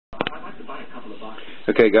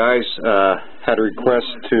Okay guys, had a request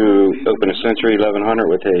to open a Sentry 1100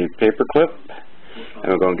 with a paperclip,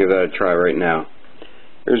 and we're going to give that a try right now.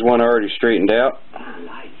 Here's one already straightened out,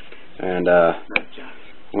 and I'm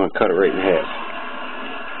going to cut it right in half.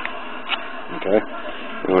 Okay,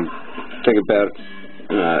 I'm going to take about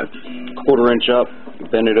a quarter-inch up,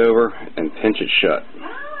 bend it over, and pinch it shut.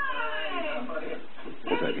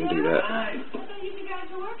 If I can do that.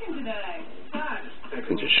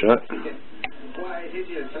 Pinch it shut. Oh,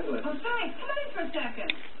 thanks. Come in for a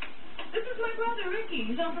second. This is my brother, Ricky.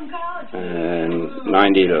 He's home from college. And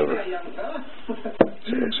 90 it over. So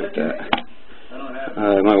it looks like that.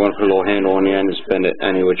 You might want to put a little handle on the end and bend it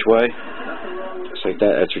any which way. Just like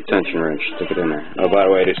that. That's your tension wrench. Stick it in there. Oh, by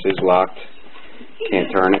the way, this is locked. Can't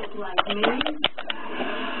turn it.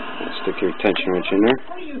 Stick your tension wrench in there.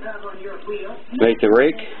 Make the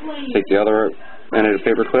rake. Take the other end of the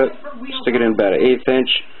paper clip. Stick it in about an 1/8 inch.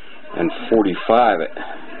 And 45 it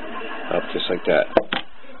up just like that.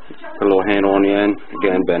 Put a little handle on the end.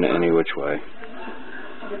 Again, bend it any which way.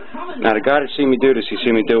 Now the guy that see me do this, he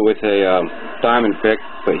see me do it with a diamond pick,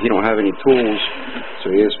 but he don't have any tools,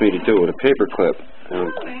 so he asked me to do it with a paper clip. I'm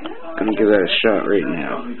gonna give that a shot right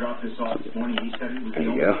now. There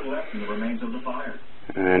you go.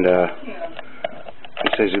 And he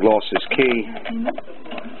says he lost his key.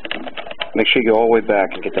 Make sure you go all the way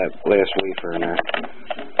back and get that last wafer in there.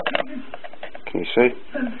 Can you see?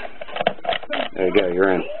 There you go,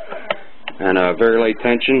 you're in. And very light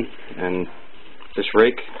tension, and just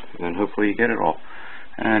rake, and hopefully you get it all.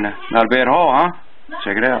 And not a bad haul, huh?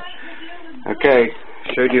 Check it out. Okay,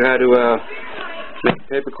 showed you how to make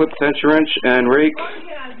a paperclip, tension wrench, and rake,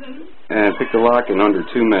 and pick the lock in under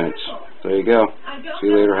 2 minutes. There you go. See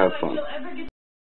you later, have fun.